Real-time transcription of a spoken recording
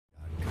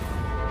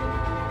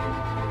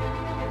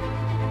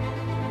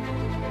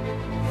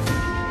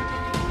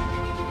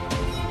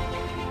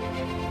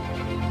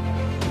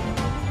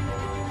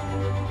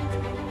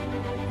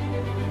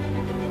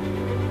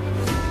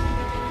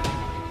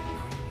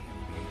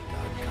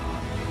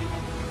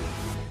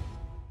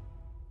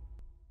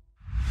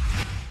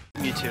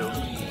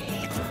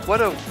Mewtwo.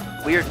 What a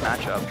weird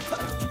matchup.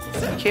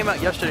 He came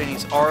out yesterday and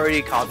he's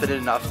already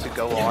confident enough to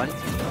go on.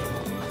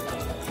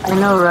 I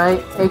know,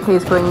 right? AK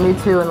is going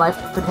Mewtwo and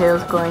LivePotato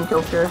is going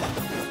Joker.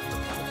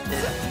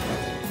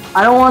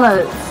 I don't want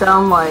to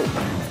sound like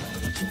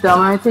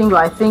dumb or anything,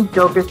 but I think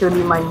Joker's gonna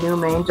be my new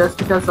main just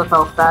because of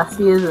how fast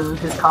he is and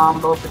his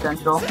combo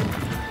potential.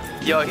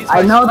 Yo, he's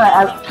I know that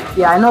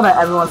I know that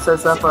everyone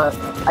says that, but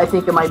I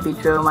think it might be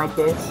true in my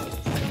case.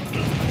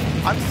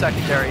 I'm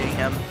secondarying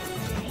him.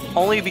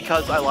 Only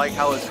because I like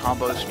how his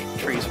combo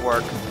trees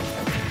work.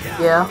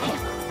 Yeah.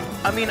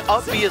 I mean,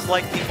 up B is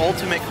like the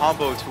ultimate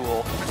combo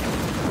tool.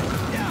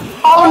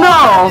 Oh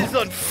no! That is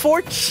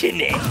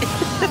unfortunate!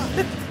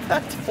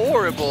 That's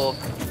horrible.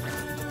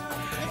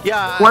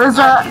 Yeah. What is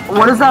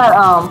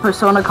that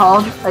persona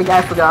called? Like,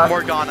 I forgot.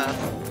 Morgana.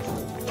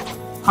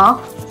 Huh?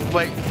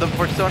 Wait, the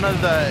persona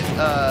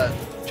that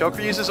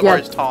Joker uses or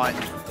is taunt?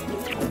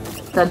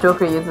 That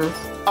Joker uses.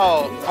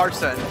 Oh,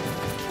 Arsene.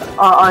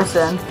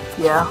 Arsene.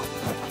 Yeah.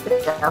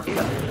 I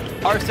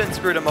forgot. Arsene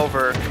screwed him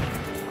over.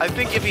 I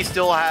think if he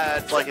still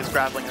had like his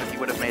grappling hook, he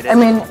would have made it. I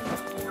mean,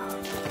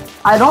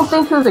 I don't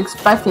think he was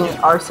expecting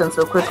Arsene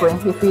so quickly.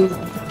 If he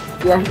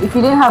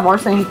didn't have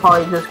Arsene, he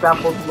probably just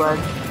grappled the ledge.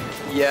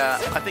 Yeah,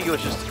 I think he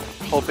was just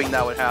hoping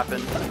that would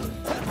happen.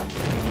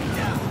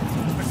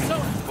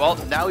 Well,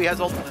 now he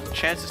has all the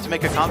chances to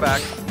make a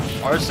comeback.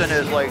 Arsene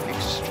is like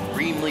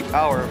extremely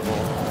powerful.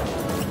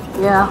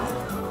 Yeah.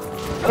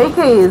 AK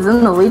is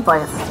in the lead by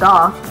a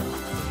stock.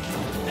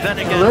 Then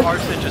again,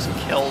 Arsene just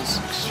kills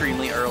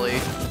extremely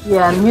early.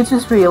 Yeah, and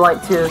Mewtwo's pretty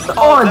light too. So,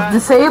 oh,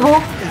 disable?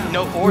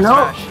 No forward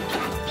smash.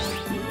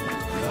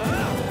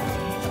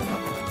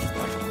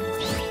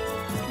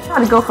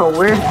 Trying to go for a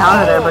weird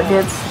counter there, but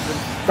gets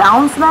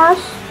down smash?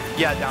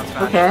 Yeah, down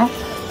smash. Okay.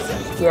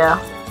 Yeah.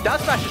 Down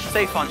smash is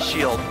safe on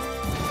shield.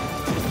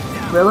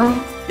 Really?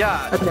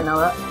 Yeah. I didn't know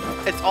that.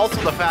 It's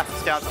also the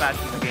fastest down smash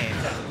in the game.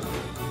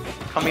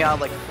 Coming out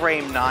like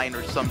frame 9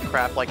 or some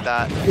crap like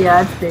that. Yeah,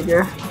 I'd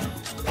figure.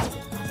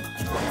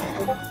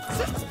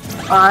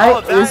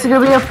 Alright, this is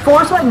gonna be a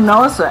forward smash?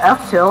 No, it's an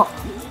F tilt.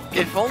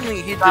 If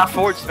only he did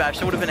forward smash,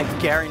 that would have been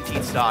a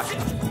guaranteed stock.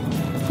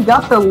 He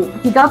got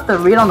the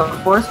read on the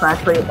forward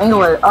smash, but he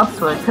angled it up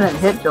so it couldn't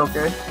hit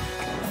Joker.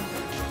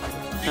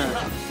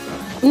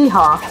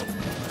 Eehaw.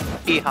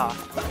 Eehaw.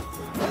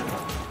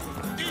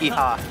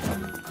 Eehaw.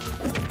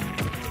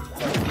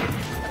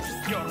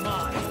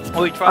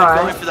 Oh, we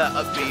tried going for that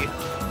up B.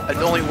 It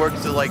only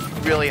works at like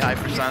really high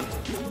 %.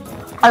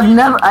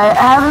 I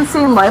haven't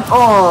seen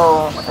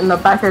Oh, and the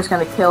back air's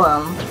gonna kill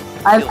him.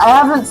 I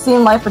haven't seen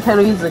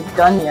LivePotato use a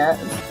gun yet.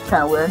 It's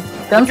kind of weird.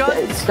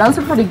 Guns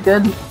are pretty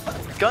good.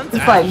 Guns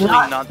are actually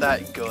not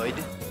that good.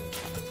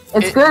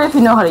 It's good if you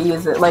know how to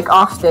use it. Like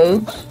off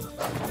stage,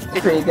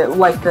 it's pretty good.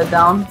 Like the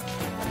down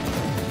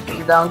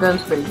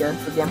gun's pretty good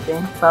for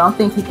gimping. But I don't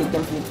think he could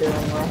gimp Mewtwo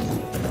anyway.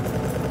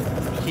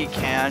 He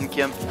can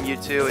gimp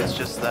Mewtwo. It's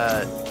just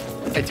that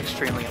it's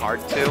extremely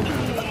hard to.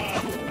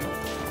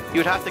 You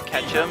would have to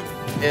catch him,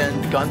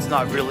 and Gun's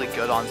not really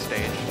good on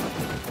stage.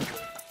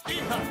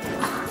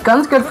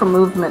 Gun's good for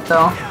movement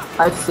though,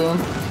 I've seen.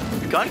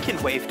 Gun can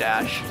wave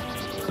dash.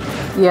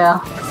 Yeah.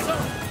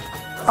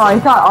 Oh, he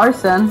got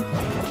Arsene.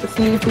 Let's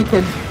see if he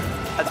could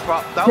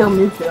kill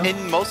Mewtwo.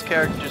 In most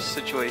characters'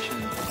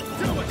 situations,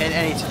 in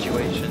any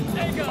situation,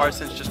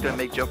 Arsene's just gonna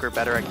make Joker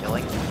better at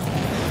killing.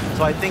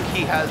 So I think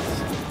he has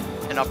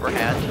an upper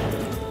hand.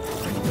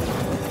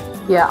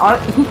 Yeah,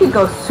 he could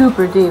go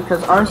super deep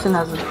because Arsene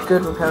has a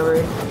good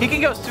recovery. He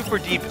can go super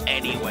deep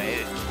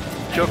anyway.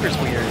 Joker's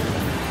weird.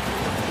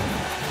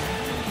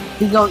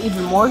 He can go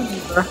even more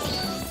deeper.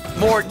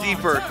 More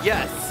deeper,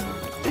 yes.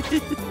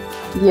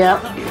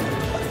 Yep.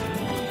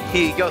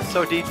 He goes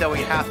so deep that we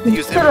have to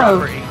use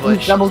improper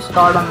English. Double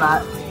scarred on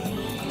that.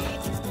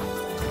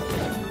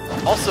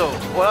 Also,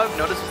 what I've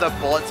noticed is that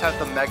bullets have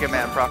the Mega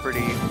Man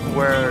property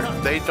where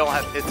they don't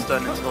have hit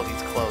stun until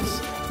he's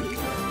close.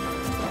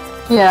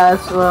 Yeah,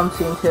 that's what I'm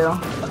seeing too.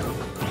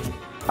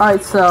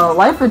 Alright, so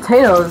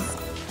LivePotato's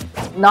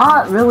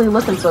not really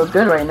looking so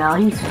good right now.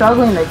 He's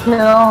struggling to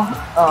kill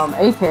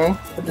AK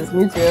with his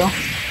Mewtwo.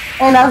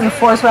 And as a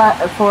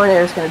forward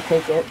air is going to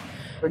take it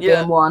for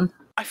game 1.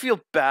 I feel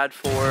bad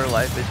for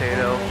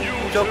LivePotato.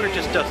 Joker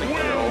just doesn't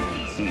kill.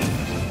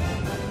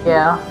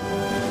 Yeah.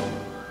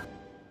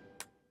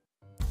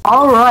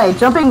 Alright,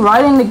 jumping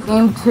right into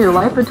game 2.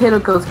 LivePotato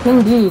goes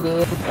King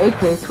DDD,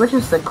 AK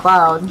switches to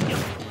Cloud.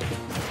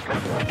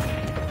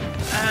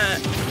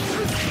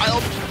 I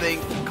don't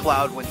think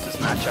Cloud wins this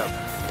matchup.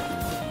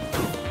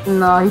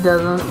 No, he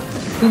doesn't.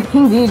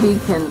 King DDD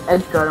can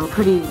edgeguard him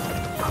pretty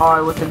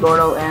hard with the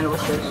Gordo and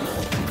with his...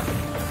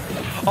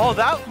 Oh,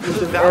 that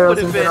would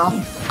have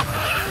been...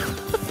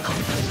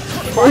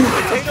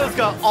 LivePotato's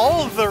got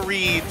all of the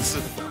reads!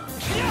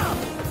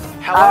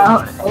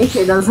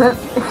 AK doesn't.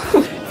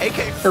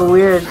 AK... So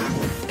weird.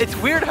 It's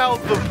weird how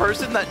the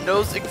person that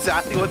knows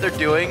exactly what they're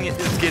doing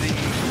is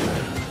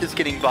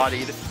getting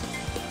bodied.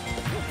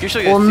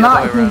 Usually it's the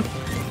other way around.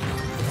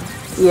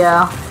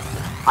 Yeah.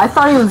 I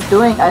thought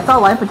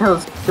LivePotato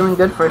was doing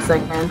good for a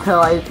second until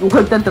I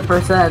looked at the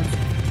percent.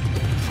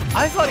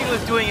 I thought he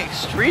was doing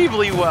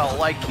extremely well.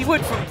 Like, he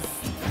went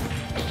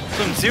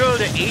from 0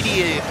 to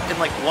 80 in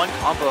like one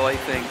combo, I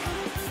think.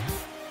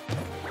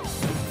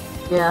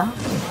 Yeah.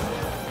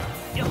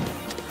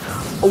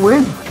 Oh,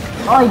 weird.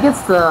 Oh, he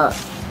gets the...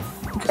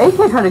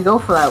 AK tried to go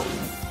for that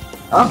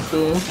up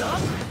B.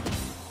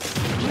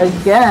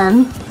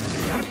 Again.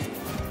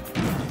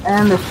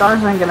 And the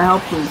stars aren't gonna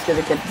help him. He's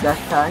gonna get the dash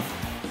attack.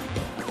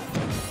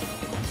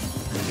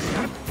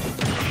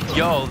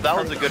 Yo, that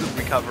was a good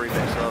recovery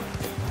mix-up.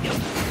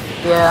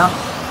 Yeah.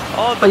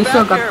 Oh, the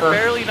back air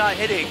barely not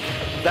hitting.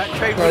 That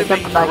trade would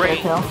have been great.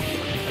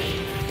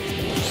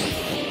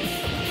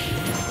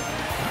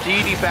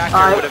 GD back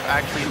air would have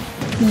actually...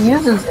 He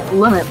uses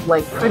limit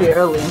like pretty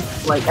early.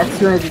 Like as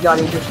soon as he got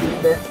it, he just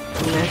used it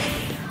and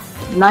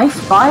missed. Nice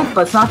spike,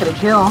 but it's not gonna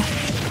kill.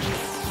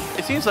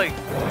 It seems like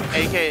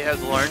AK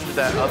has learned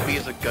that up B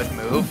is a good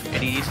move,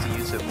 and he needs to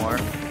use it more.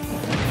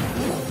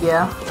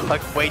 Yeah.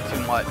 Like way too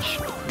much.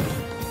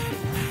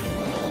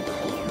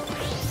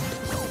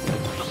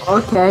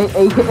 Okay,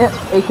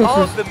 AK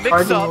just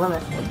charging the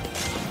limit.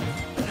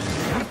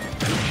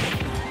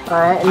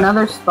 Alright,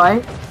 another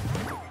spike.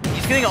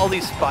 He's getting all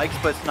these spikes,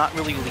 but it's not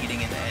really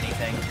leading into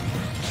anything.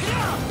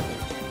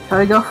 Try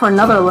to go for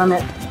another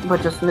limit,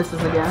 but just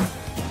misses again.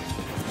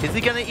 Is he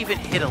gonna even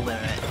hit a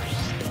limit?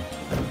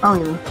 I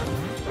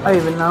don't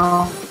even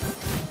know.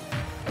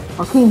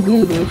 Well, King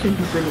BB should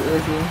be pretty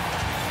easy.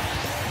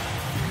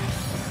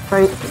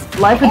 Right,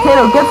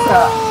 LivePotato gets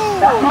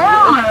the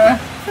hammer!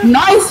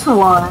 Nice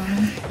one!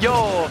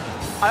 Yo,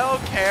 I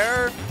don't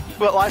care,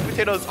 but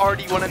LivePotato's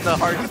already one in the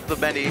hearts of the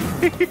many.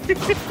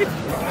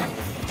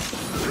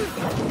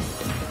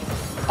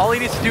 All he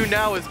needs to do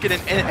now is get an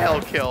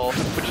inhale kill,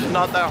 which is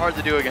not that hard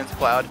to do against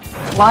Cloud.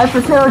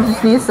 LivePotato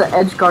just needs to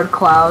edge guard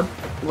Cloud.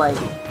 Like,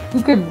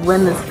 he could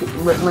win this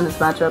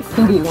matchup.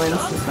 King B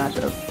wins this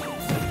matchup.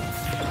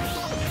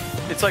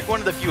 It's like one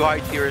of the few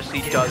high tiers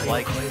he does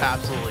like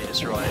absolutely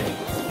destroy.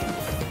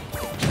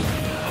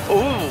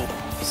 Ooh,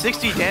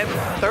 60 damage,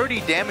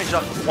 30 damage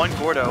off of one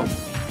Gordo.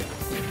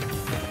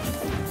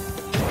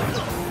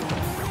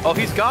 Oh,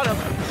 he's got him.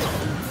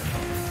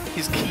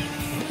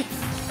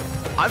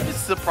 I'm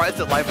just surprised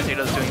that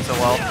LivePotato's doing so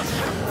well.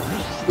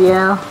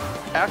 Yeah.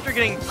 After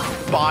getting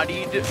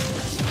bodied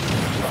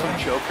from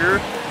Joker,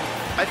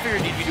 I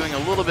figured he'd be doing a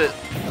little bit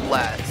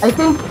less. I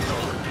think,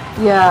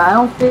 yeah, I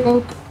don't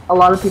think a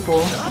lot of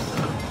people,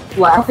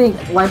 well, I think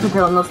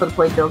LivePotato knows how to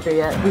play Joker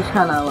yet. He's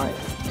kind of like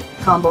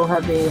combo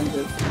heavy and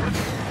just...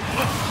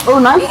 Oh,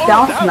 nice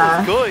down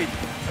smash. That was good.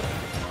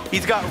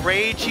 He's got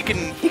rage. He can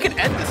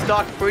end the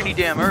stock pretty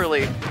damn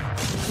early.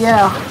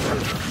 Yeah.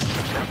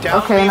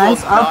 Down okay, B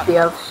nice up B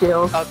of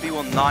shield. Up B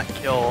will not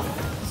kill,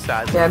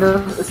 sadly.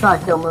 Yeah, it's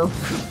not a kill move.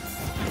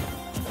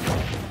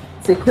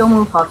 It's a kill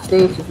move off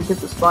stage if you get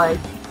the spike.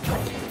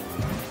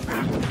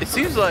 It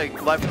seems like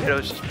LivePotato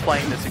is just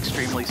playing this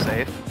extremely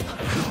safe.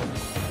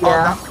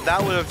 Yeah. Oh,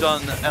 that would have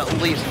done at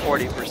least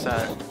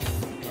 40%.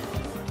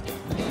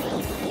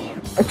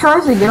 It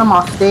tries to get him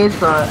off stage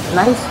for a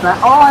nice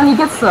smash. Oh, and he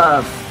gets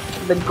the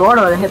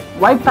Gordo to hit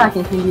right back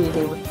in King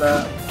BD with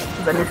the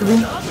neutral B.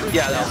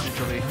 Yeah, that was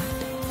neutral B.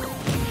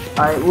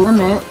 Alright,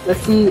 limit.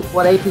 Let's see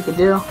what AP can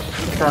do.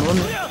 Try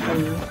limit.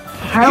 And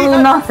apparently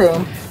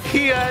nothing.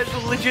 He has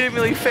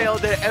legitimately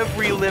failed at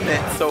every limit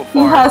so far.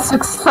 He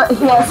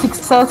has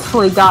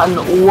successfully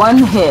gotten one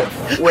hit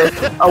with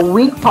a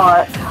weak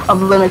part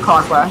of limit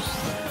cross slash.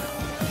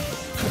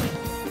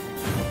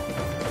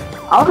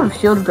 I would have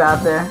shield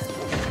grabbed there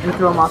and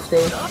threw him off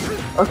stage.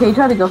 Okay, he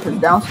tried to go for his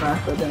down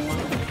smash, but it didn't work.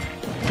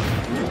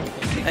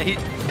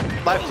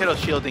 LivePotato's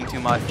shielding too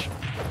much.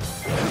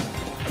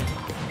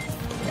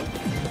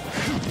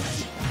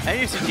 I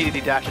used to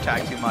GD dash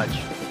attack too much.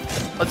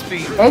 Let's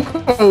be...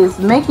 AK is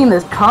making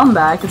this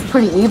comeback. It's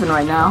pretty even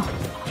right now.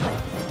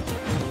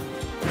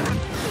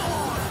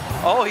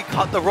 Oh, he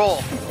caught the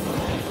roll.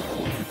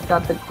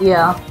 Got the...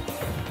 yeah.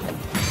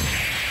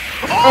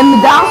 And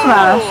the down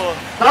smash!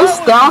 Nice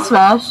down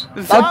smash!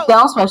 That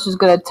down smash is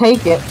gonna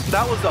take it.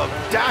 That was a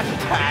dash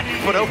attack,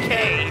 but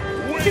okay.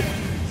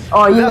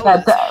 Oh, you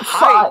got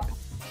that.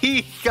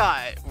 He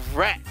got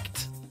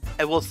wrecked.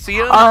 And we'll see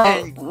him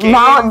in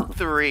game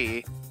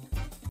 3.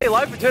 Hey,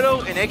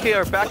 LivePotato and AK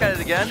are back at it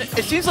again.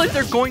 It seems like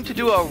they're going to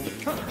do a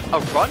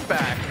run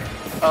back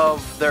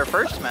of their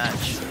first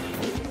match.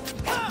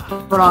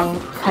 Put on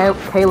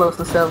Kalos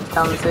instead of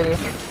Town City.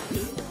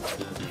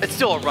 It's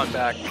still a run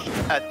back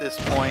at this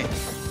point.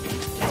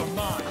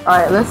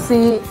 Alright, let's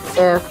see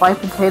if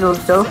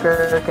LivePotato's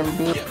Joker can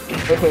beat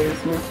AK's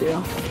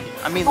Mewtwo.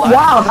 I mean,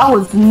 wow, that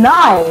was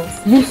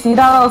nice! You see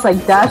that? That was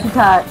like dash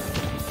attack,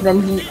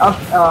 then he up,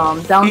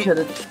 down to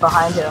the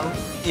behind him.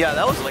 Yeah,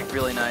 that was like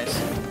really nice.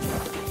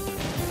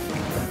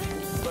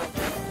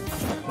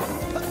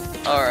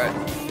 Alright,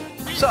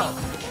 so,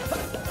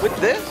 with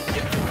this,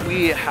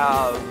 we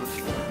have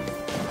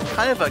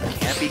kind of a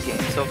campy game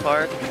so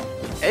far.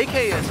 AK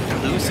is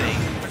losing,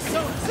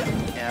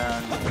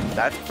 and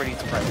that's pretty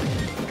surprising.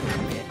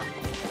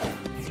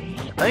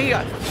 I think he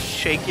got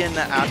shaken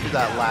after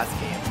that last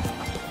game.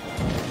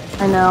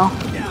 I know.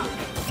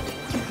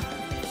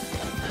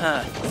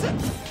 Huh.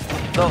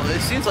 So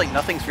it seems like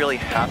nothing's really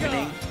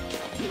happening.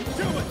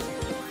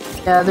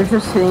 Yeah, they're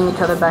just hitting each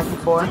other back and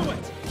forth.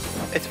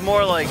 It's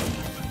more like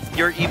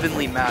you're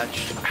evenly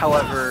matched.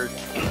 However,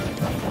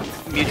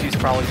 Mewtwo's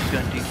probably just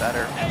gonna do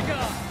better.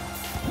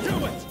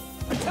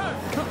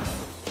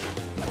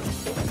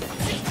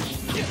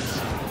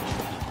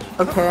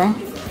 Okay.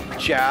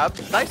 Jab.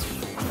 Nice.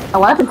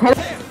 LivePotato.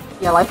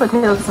 Yeah,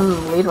 LivePotato's in the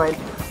lead right.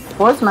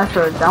 Forward smash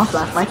or down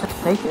smash might just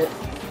take it.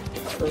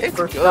 It's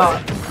first good.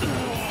 shot.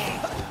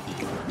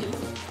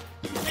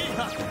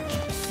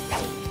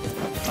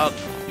 Oh,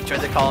 he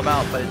tried to call him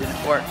out, but it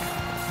didn't work.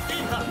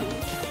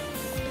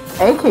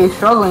 AK is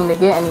struggling to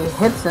get any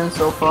hits in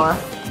so far.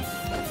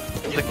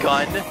 The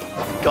gun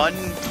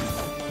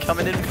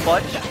coming in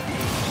clutch.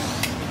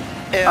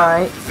 And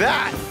Alright.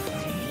 that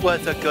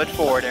was a good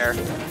forward air.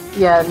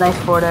 Yeah, nice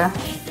forward air.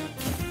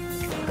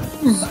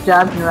 He just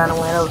jabbed and ran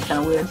away, that was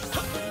kinda weird.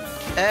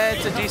 And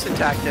it's a decent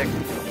tactic.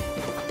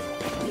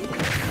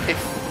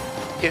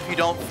 If you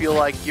don't feel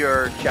like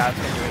your jab's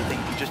gonna do anything,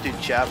 you just do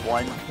jab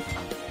 1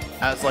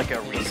 as like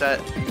a reset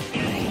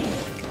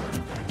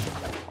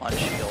on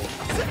shield.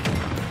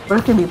 Or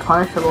it can be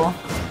punishable.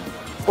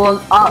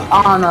 Well,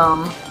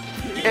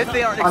 if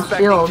they aren't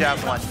expecting shield. jab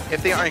 1.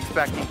 If they aren't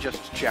expecting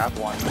just jab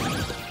 1.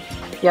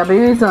 Yeah, but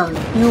he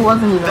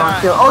wasn't even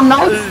on shield. Oh,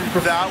 nice!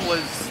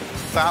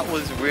 That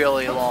was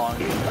really long.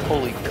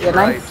 Holy crap. Yeah,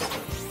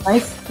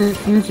 nice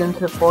diffusion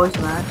to force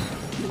smash.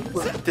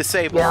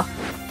 Disable. Yeah.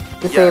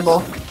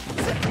 Disable. Yes.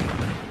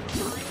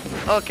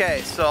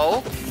 Okay,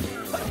 so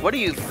what do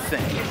you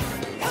think?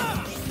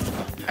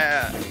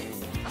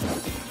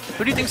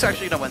 Who do you think's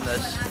actually gonna win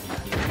this?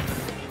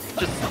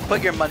 Just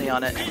put your money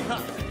on it.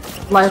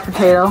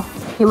 LivePotato.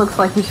 He looks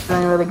like he's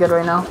doing really good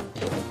right now.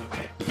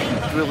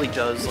 He really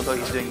does look like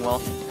he's doing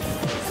well.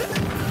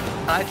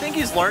 And I think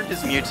he's learned his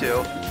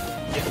Mewtwo.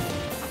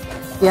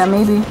 Yeah,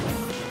 maybe.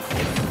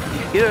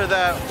 Either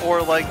that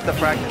or like the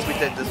practice we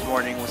did this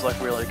morning was like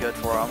really good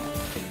for him.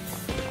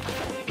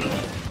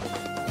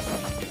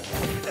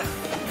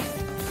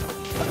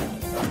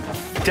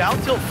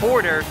 Down tilt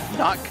forward air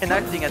not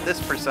connecting at this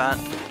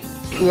percent.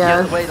 Yeah. You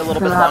have to wait a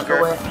little bit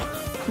longer.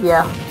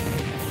 Yeah.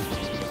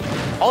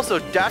 Also,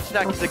 dash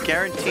attack is a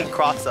guaranteed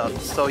cross up,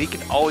 so he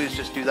can always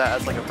just do that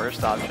as like a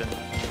burst option.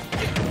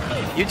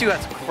 Mewtwo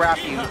has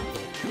crappy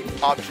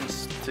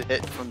options to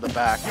hit from the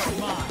back.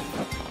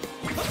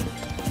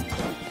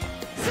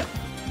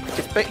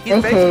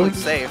 He's basically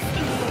safe.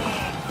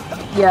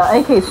 Yeah,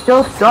 AK's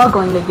still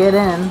struggling to get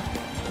in.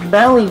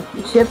 Barely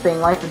chipping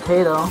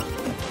LivePotato.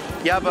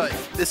 Yeah, but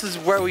this is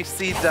where we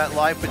see that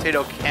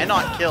LivePotato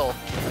cannot kill.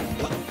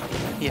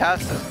 He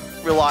has to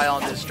rely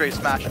on his straight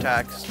smash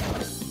attacks.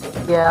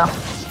 Yeah.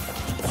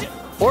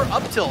 Or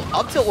up tilt.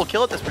 Up tilt will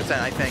kill at this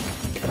percent, I think.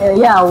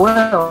 Yeah, it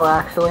will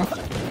actually.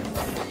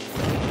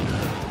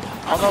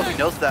 I don't know if he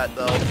knows that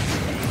though.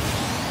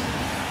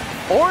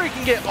 Or he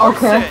can get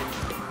Arson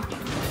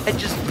and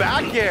just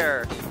back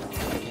air.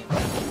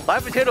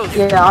 LivePotato's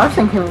yeah,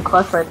 Arson can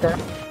clutch right there.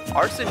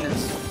 Arson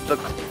is the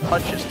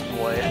clutchest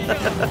boy.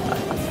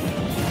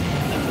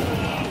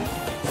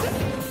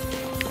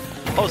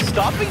 Oh,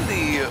 stopping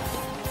the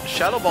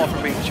Shadow Ball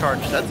from being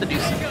charged, that's a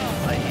decent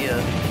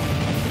idea.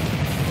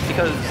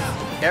 Because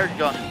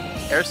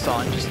Air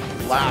Son just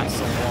lasts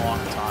a long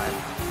time.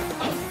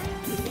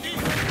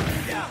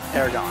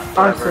 Aragon,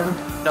 whatever.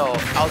 Arson. No,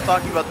 I was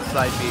talking about the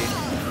side B.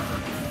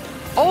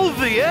 Oh,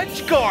 the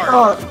edge guard!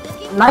 Oh,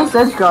 nice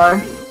edge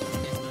guard.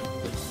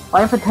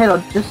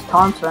 LivePotato just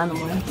taunts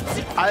randomly.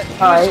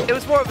 It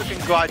was more of a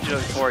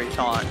congratulatory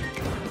taunt.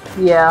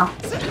 Yeah.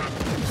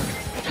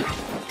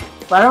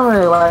 But I don't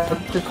really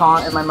like to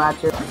taunt in my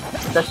matches.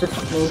 That's just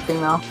me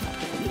thing though.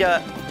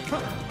 Yeah.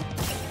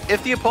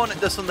 If the opponent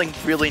does something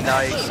really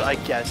nice, I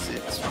guess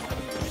it's...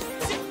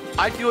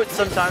 I do it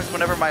sometimes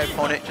whenever my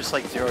opponent just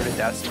like 0 to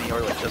Destiny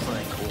or like does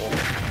something cool.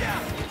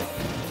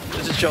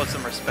 Just to show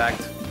some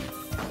respect.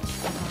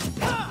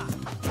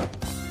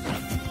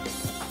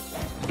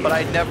 But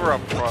I never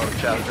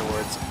approach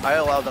afterwards. I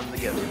allow them to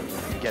get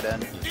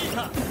in.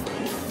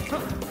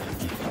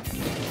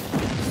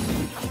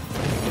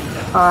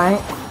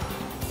 Alright.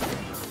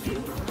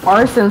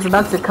 Arson's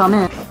about to come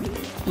in.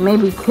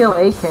 Maybe kill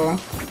AK.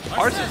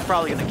 Arson's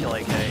probably gonna kill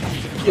AK.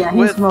 Yeah,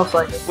 he's most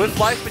likely. With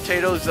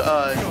LivePotato's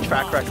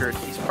track record,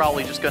 he's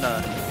probably just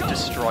gonna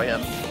destroy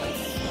him.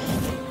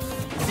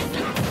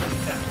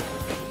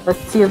 Let's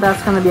see if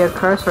that's gonna be a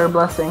curse or a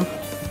blessing.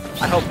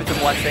 I hope it's a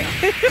blessing.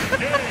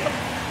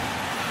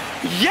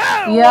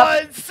 Yeah, it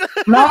was!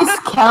 Nice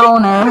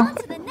counter.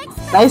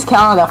 Nice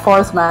counter, that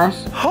forward smash.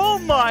 Oh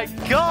my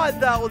god,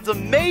 that was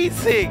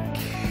amazing!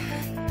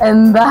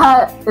 And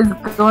that is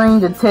going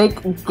to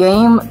take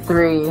game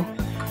 3.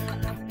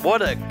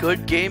 What a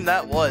good game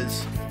that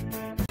was.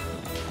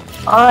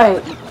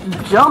 Alright,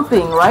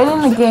 jumping right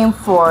into game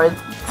 4.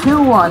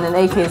 2-1 in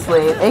AK's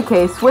lead.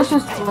 AK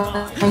switches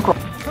to ankle.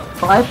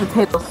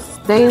 LivePotato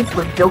stays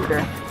with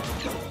Joker.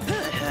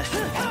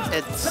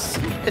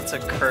 It's a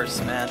curse,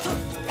 man.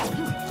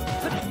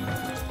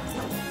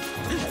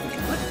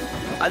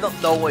 I don't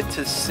know what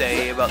to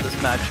say about this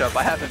matchup.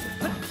 I haven't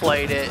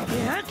played it.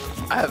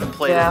 I haven't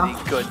played any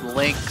good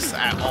links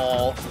at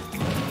all.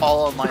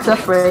 All of my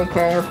except for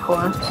AK, of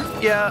course.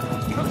 Yeah,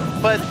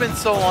 but it's been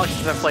so long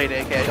since I've played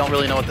AK, I don't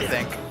really know what to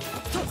think.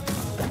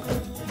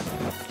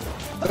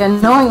 Yeah,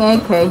 knowing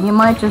AK, he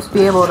might just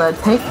be able to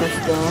take this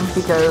game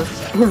because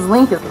his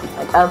link is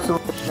like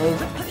absolutely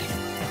amazing.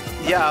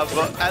 Yeah,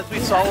 but as we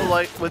saw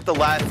like with the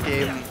last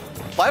game,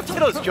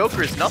 LivePotato's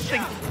Joker is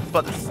nothing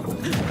but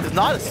is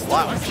not a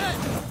slouch.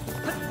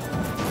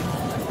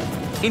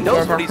 He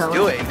knows what he's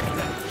doing.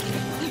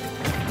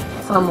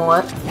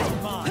 Somewhat.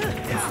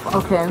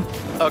 Okay.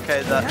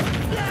 Okay,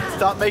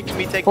 stop making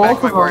me take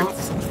back my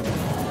words.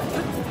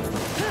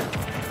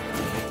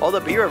 Oh, the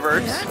B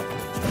reverse.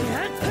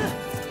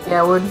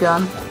 Yeah, we're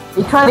done.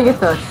 He tried to get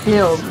the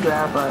shield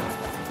grab, but...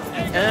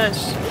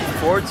 Yes,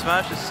 forward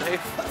smash is safe.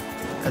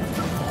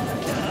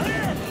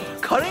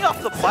 Cutting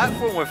off the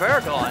platform with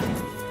Aragon.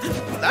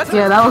 That's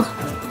that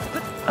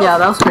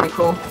was pretty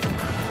cool.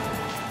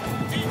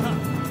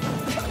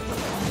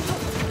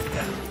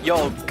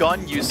 Yo,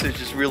 gun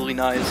usage is really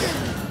nice.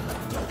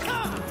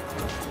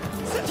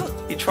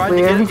 He tried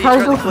to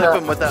clip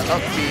him with that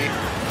up B.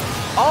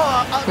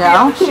 Oh, up B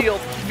on the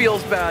shield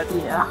feels bad.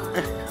 Yeah.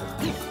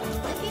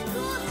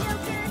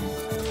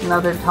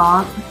 Another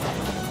taunt.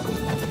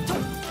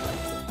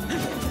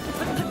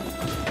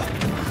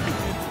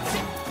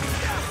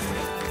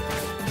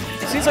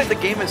 It seems like the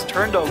game has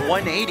turned a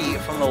 180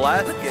 from the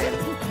last game.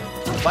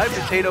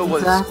 LivePotato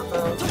was...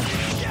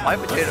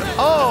 LivePotato...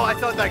 Oh, I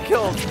thought that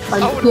killed.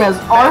 He has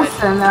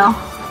Arson now.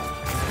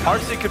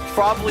 Arson could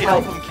probably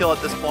help him kill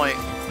at this point.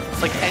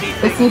 Like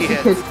anything he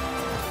hits.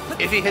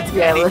 If he hits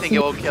anything, it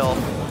will kill.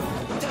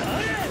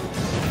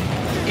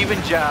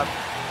 Even jab.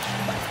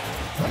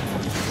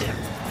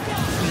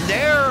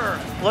 There!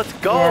 Let's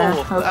go!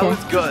 Yeah, okay. That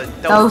was good.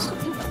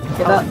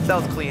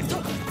 That was clean.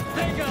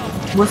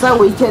 Was that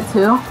weak hit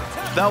too?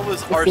 That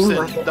was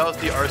Arson. That was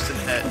the Arson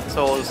hit,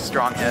 so it was a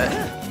strong hit.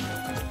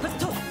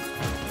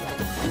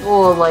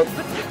 Well, like,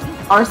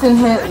 Arson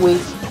hit,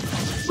 weak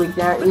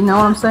there. You know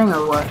what I'm saying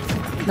or what?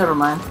 Never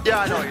mind. Yeah,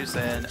 I know what you're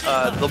saying.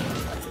 The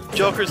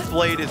Joker's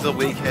blade is a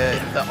weak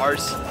hit. The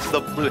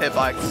blue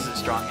hitbox is a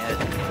strong hit.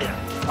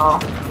 Oh.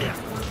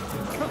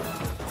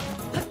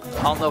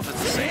 I don't know if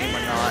it's the same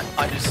or not.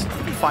 I just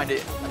find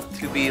it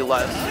to be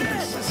less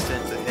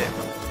consistent to hit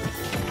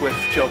with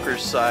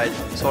Joker's side,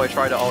 so I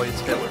try to always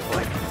hit with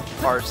like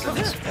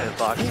Arson's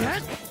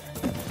hitboxes.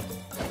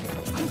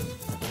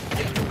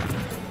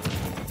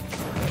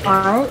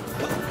 Alright.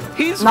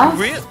 He's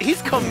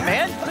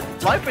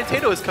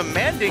LivePotato is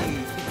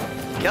commanding.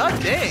 God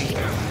dang.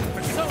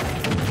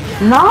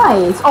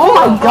 Nice! Oh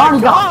my god,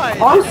 he got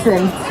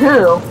Arson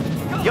too!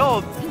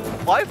 Yo,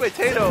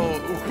 LivePotato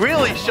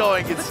really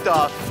showing his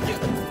stuff.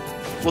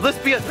 Will this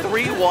be a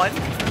 3-1?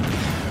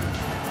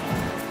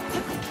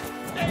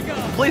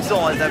 Please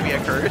don't let that be a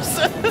curse.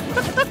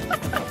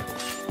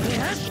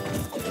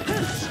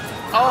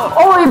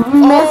 Oh, he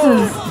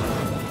misses!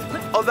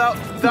 Oh, that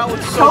was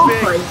so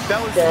big.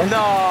 That was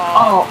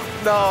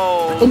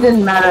no. It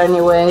didn't matter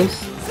anyways.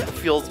 It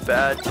feels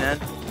bad, man.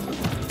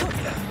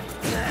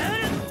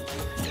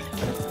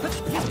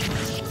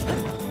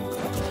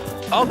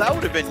 Oh, that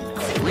would have been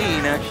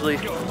clean, actually.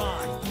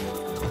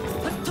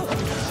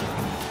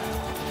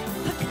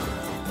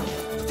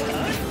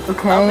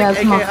 Okay,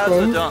 that's my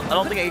stage. I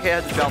don't think AK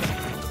has a jump.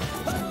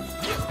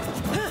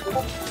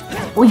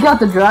 We got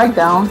the drag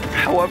down.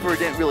 However, it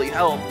didn't really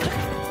help.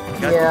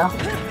 Yeah.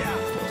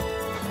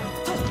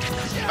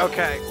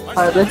 Okay.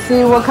 Alright, let's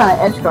see what kind of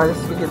edge guard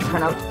this we can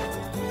turn up.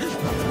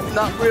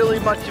 Not really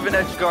much of an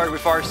edge guard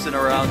with Arson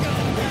around.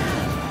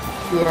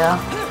 Yeah,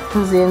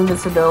 because the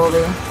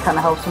invisibility kind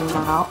of helps him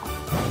out.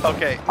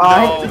 Okay,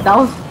 alright,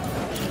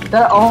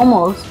 that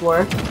almost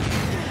worked.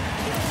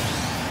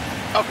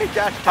 Okay,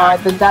 dash attack.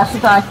 Alright, the dash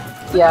attack,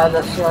 yeah,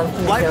 that's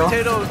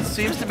LivePotato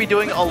seems to be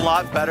doing a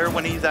lot better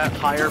when he's at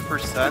higher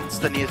percents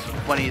than he is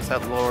when he's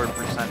at lower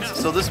percents.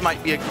 So this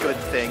might be a good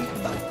thing.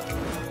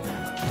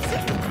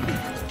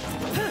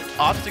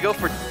 Opts to go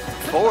for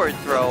forward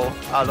throw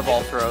out of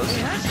all throws.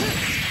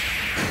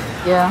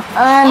 Yeah,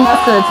 and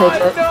that's gonna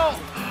take it.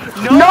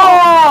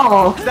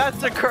 No!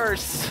 That's a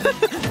curse.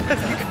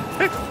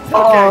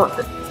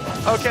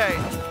 Okay,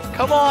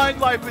 come on,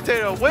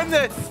 LivePotato, win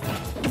this.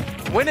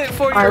 Win it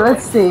for you. Alright,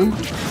 let's see.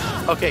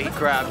 Okay, he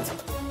grabbed.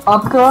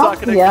 Up throw?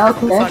 Yeah,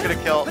 okay. It's not gonna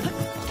kill.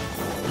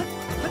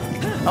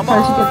 Come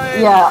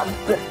on! Yeah.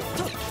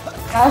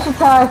 Dash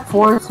attack,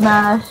 forward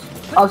smash,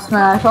 up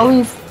smash, all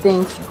these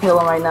things kill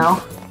him right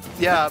now.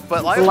 Yeah,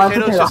 but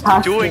LivePotato's just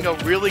doing a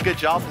really good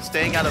job of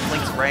staying out of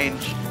Link's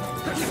range.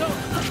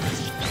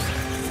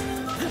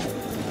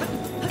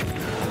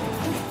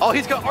 Oh,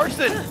 he's got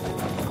Arson!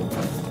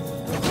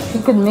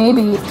 He could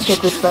maybe get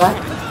this back.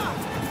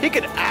 He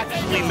could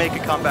actually make a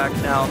comeback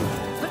now.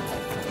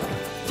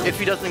 If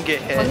he doesn't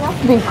get hit. Well, you have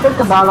to be quick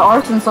about it.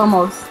 Arson's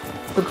almost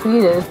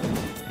depleted.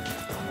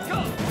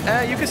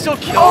 You can still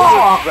kill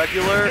with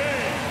regular.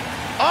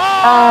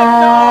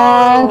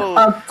 Oh, no!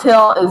 Up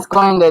tilt is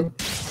going to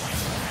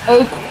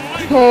take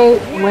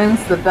AK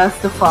wins the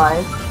best of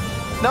 5.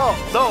 No,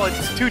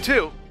 it's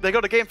 2-2. They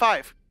go to game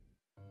 5.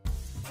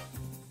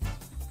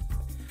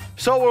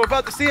 So we're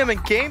about to see him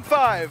in game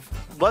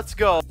 5. Let's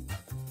go.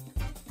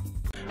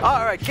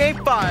 Alright,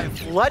 game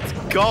 5. Let's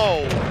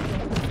go.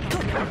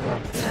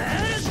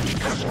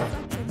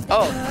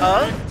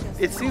 Oh,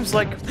 it seems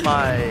like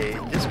my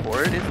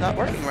Discord is not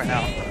working right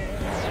now.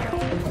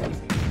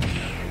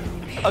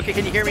 Okay,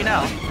 can you hear me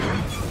now?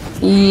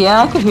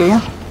 Yeah, I can hear you.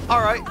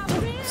 Alright,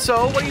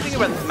 so what do you think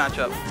about this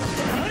matchup?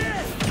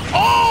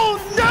 Oh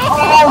no!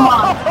 Oh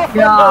my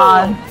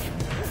god!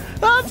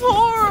 That's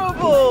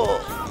horrible!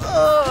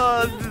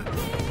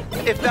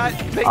 If that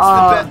makes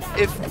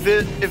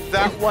if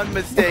that one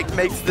mistake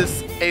makes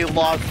this a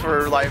loss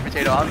for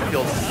LivePotato, I'm gonna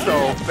feel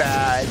so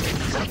bad.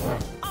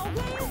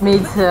 Me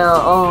too.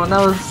 Oh,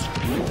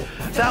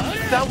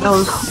 that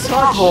was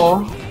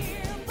horrible.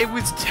 It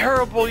was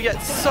terrible,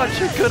 yet such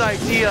a good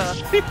idea.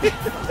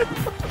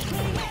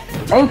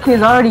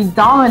 AK's already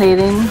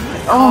dominating.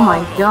 Oh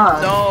my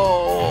god.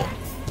 No.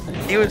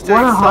 He was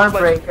doing what a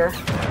heartbreaker.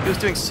 He was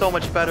doing so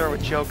much better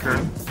with Joker.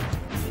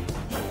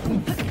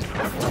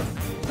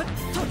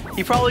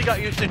 He probably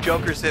got used to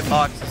Joker's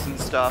hitboxes and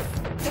stuff.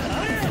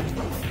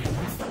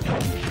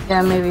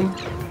 Yeah, maybe.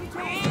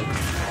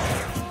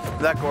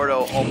 That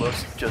Gordo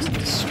almost just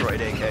destroyed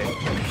AK.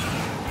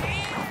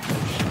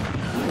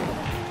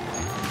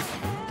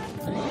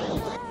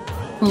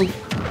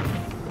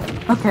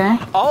 Okay.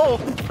 Oh!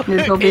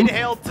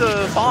 Inhale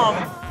to bomb.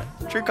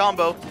 True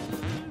combo.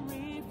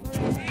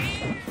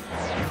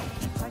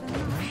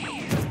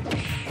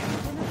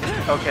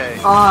 Okay.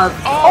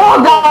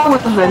 That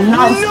was a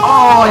nice. No!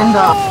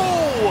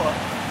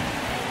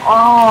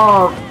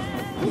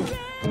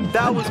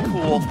 That was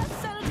cool.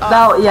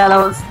 That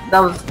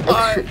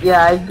was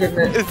yeah, I give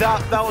it.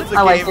 That was a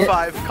game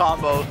 5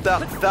 combo.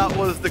 That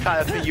was the kind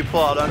of thing you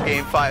pull out on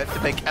game 5 to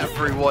make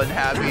everyone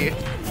happy.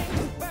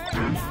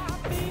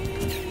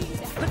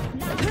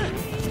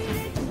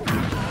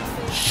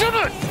 Shut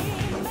it!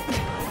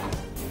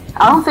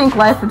 I don't think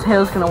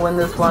LivePotato's gonna win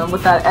this one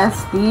with that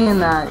SD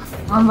and that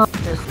combo.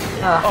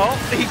 Oh,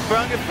 he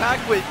brought it back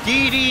with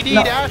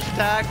DDD dash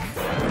attack.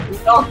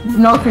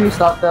 No 3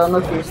 stop though. No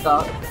 3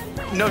 stop.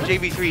 No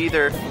JV3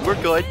 either. We're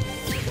good.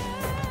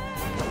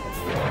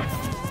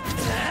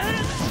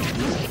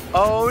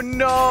 Oh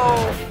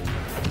no!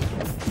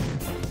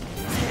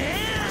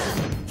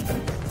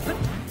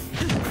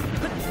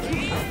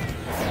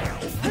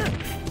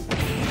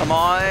 Come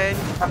on!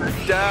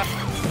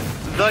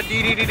 The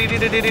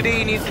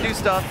DDD needs to do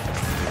stuff.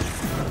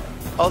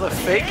 Oh, the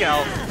fake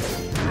out.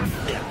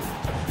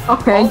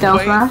 Okay, down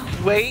smash.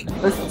 Wait.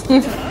 Let's see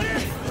if...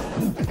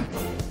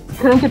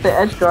 Couldn't get the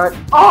edge guard.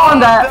 Oh,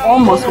 that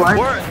almost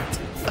worked.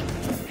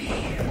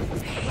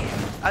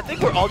 I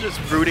think we're all just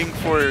rooting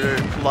for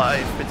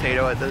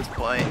LivePotato at this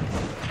point.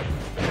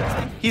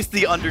 He's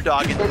the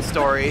underdog in the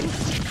story.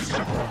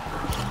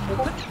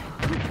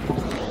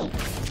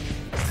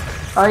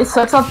 Alright,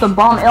 sets up the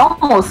bomb. It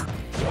almost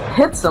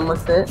hits him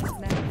with it.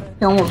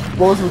 He almost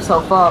blows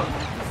himself up.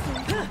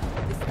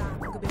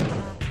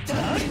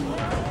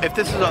 If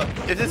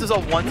this is a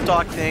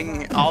one-stock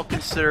thing, I'll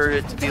consider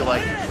it to be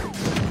like,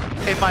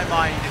 in my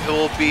mind, it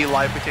will be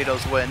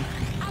LivePotato's win.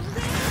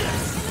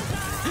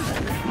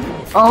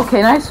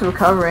 Okay, nice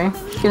recovery.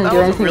 Couldn't do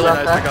anything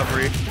about that. That was a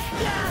really nice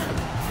recovery.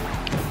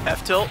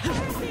 F-tilt.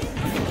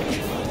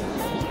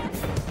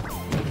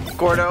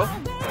 Gordo.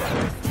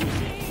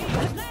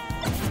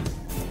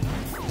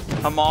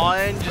 Come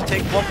on, just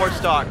take one more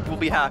stock. We'll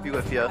be happy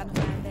with you.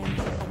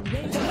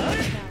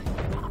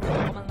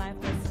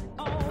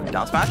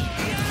 Down smash.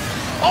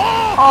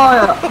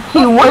 Oh,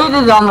 he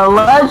waited on the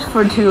ledge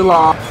for too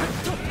long.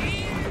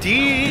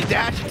 D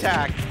dash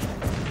attack.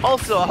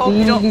 Also, I hope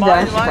you don't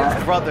mind my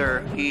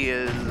brother. He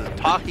is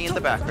talking in the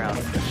background.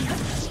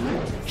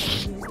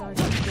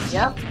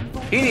 Yep.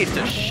 He needs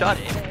to shut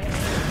it.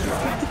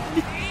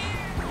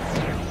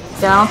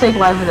 Yeah, I don't think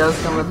LivePotato's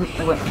gonna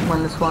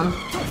win this one.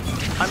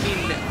 I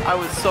mean, I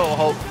was so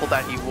hopeful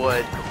that he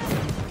would.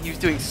 He was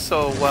doing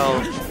so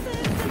well.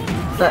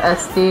 The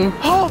SD.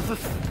 Oh,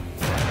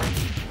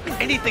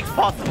 anything's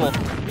possible.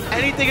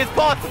 Anything is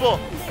possible.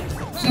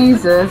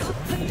 Jesus.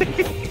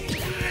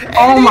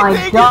 Oh my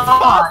god. Anything is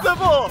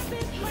possible.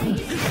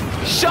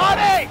 Shot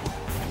it.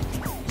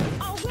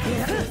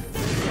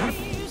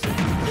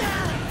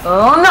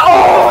 Oh no!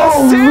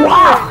 Oh,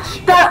 wow!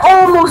 That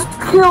almost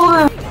killed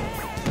him.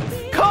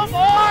 Come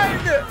on!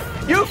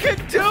 You can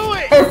do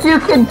it! If you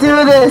can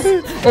do this!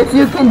 If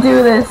you can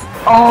do this!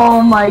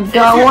 Oh my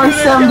god,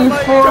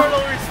 174!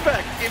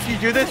 If you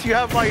do this, you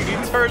have my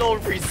eternal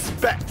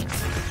respect.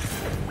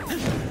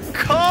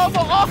 Come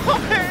on!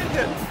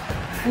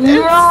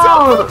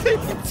 Yo!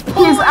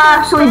 He's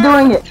actually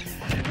doing it!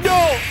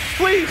 No!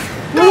 Please!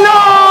 No!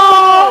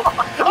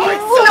 I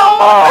No!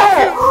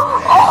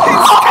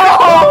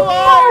 Oh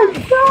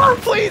my god!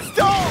 Please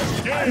don't!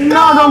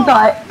 No, don't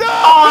die! No!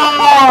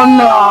 Oh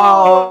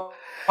no!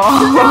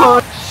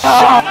 Oh,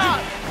 shut up!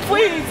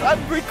 Please,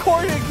 I'm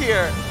recording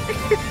here.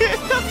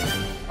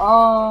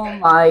 Oh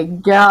my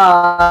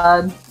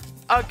god!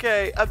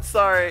 Okay, I'm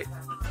sorry.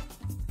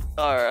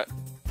 Alright,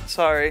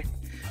 sorry.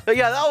 But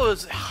yeah, that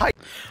was hype.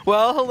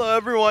 Well, hello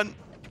everyone,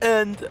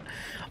 and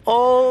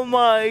oh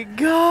my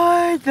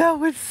god, that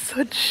was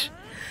such...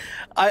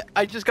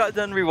 I just got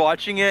done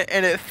rewatching it,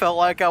 and it felt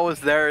like I was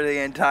there the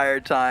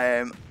entire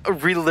time,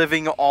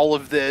 reliving all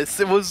of this.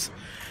 It was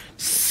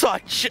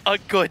such a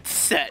good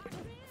set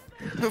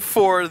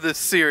for this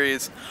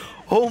series.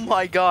 Oh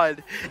my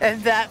god,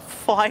 and that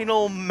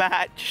final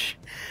match...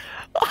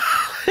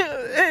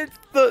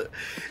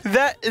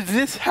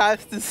 this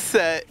has to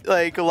set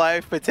like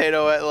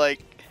LivePotato at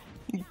like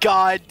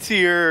god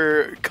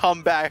tier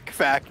comeback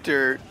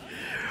factor.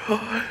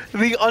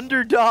 The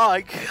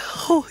underdog.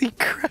 Holy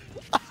crap!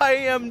 I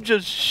am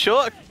just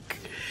shook.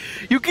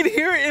 You can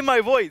hear it in my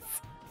voice.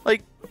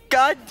 Like,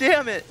 god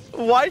damn it!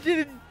 Why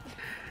didn't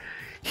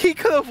he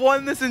could have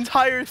won this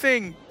entire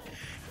thing?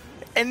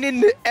 And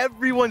in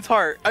everyone's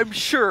heart, I'm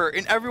sure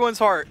in everyone's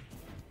heart,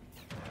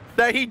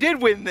 that he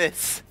did win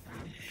this.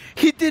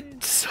 He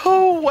did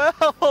so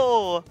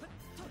well!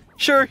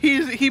 Sure,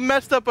 he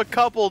messed up a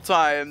couple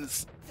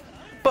times,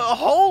 but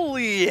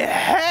holy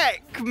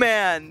heck,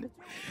 man!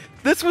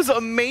 This was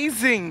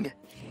amazing!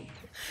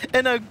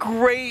 And a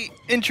great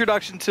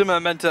introduction to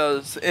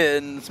mementos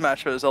in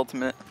Smash Bros.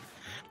 Ultimate.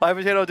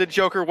 LivePotato did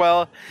Joker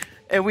well,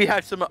 and we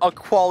had some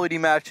quality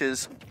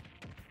matches.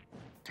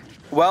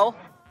 Well,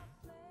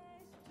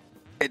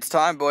 it's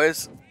time,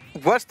 boys.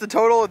 What's the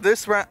total of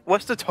this round?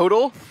 What's the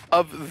total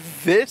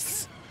of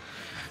this?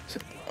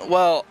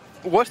 Well,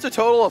 what's the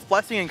total of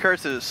blessing and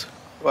curses?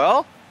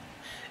 Well,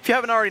 if you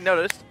haven't already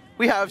noticed,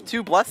 we have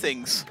 2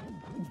 blessings.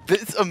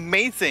 It's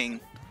amazing.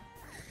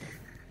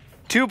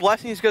 2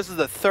 blessings because of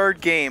the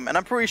 3rd game, and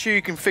I'm pretty sure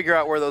you can figure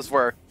out where those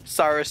were.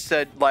 Sirus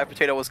said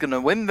LivePotato was going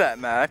to win that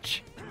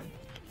match,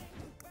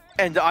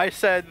 and I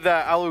said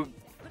that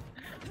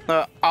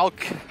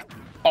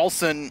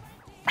Alson,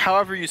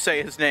 however you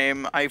say his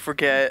name, I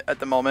forget at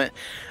the moment.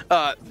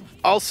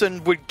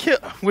 Alson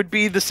would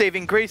be the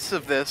saving grace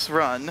of this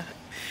run.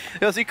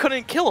 Because he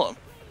couldn't kill him.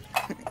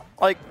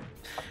 Like,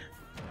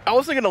 I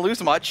wasn't gonna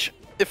lose much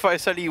if I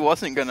said he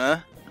wasn't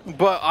gonna,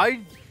 but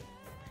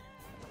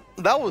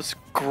that was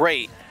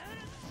great.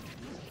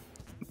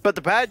 But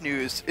the bad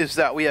news is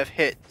that we have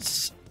hit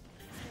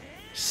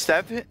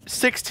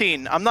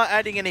 16. I'm not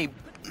adding any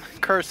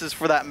curses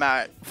for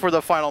that for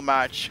the final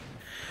match.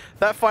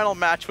 That final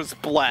match was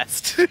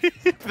blessed.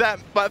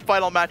 that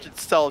final match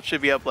itself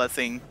should be a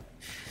blessing.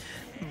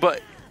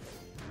 But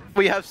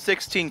we have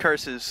 16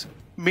 curses.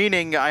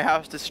 Meaning I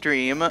have to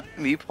stream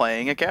me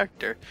playing a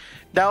character.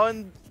 Now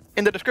in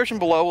the description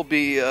below will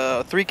be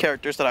 3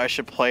 characters that I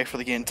should play for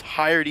the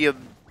entirety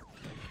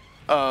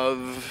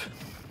of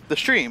the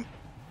stream.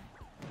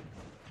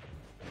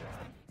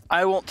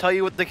 I won't tell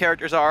you what the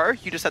characters are,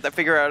 you just have to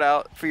figure it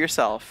out for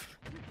yourself.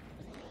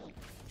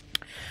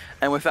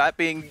 And with that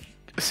being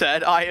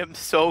said, I am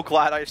so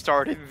glad I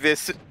started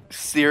this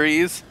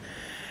series.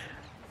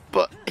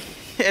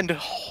 And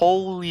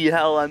holy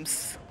hell,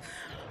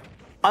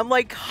 I'm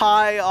like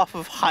high off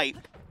of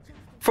hype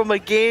from a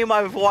game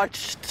I've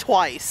watched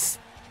twice.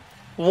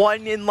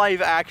 One in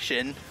live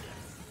action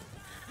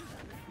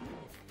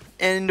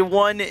and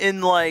one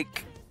in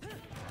like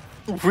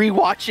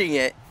rewatching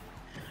it.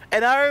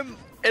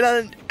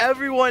 And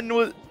everyone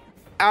was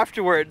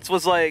afterwards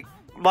was like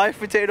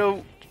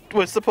LivePotato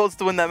was supposed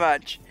to win that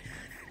match.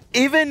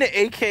 Even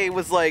AK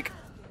was like,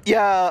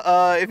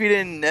 yeah, if he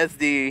didn't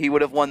SD, he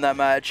would have won that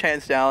match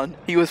hands down.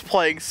 He was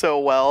playing so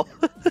well.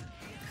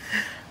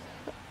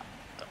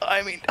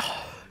 I mean,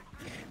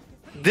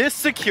 this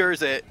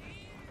secures it.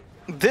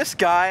 This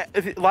guy,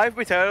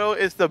 LivePotato,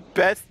 is the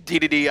best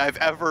DDD I've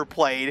ever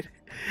played.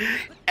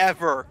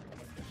 Ever.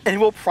 And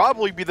will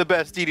probably be the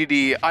best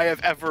DDD I have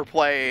ever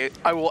played.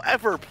 I will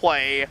ever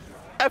play.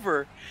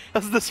 Ever.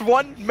 Because this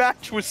one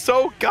match was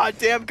so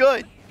goddamn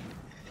good.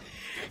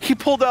 He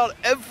pulled out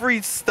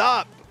every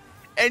stop.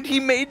 And he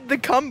made the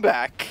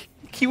comeback.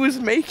 He was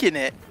making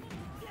it.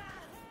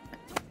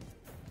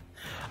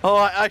 Oh,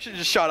 I should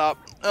just shut up.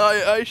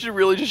 I should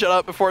really just shut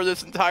up before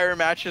this entire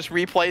match just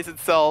replays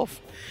itself.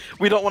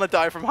 We don't want to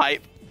die from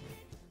hype.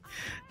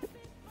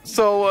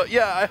 So,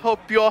 yeah, I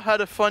hope you all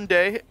had a fun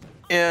day.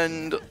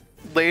 And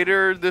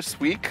later this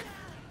week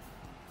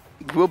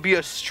will be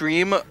a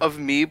stream of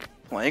me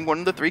playing one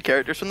of the 3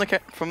 characters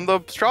from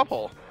the straw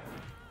poll.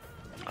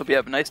 Hope you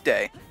have a nice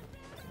day.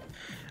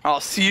 I'll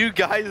see you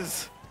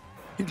guys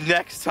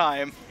next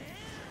time.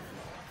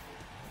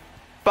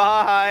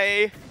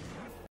 Bye!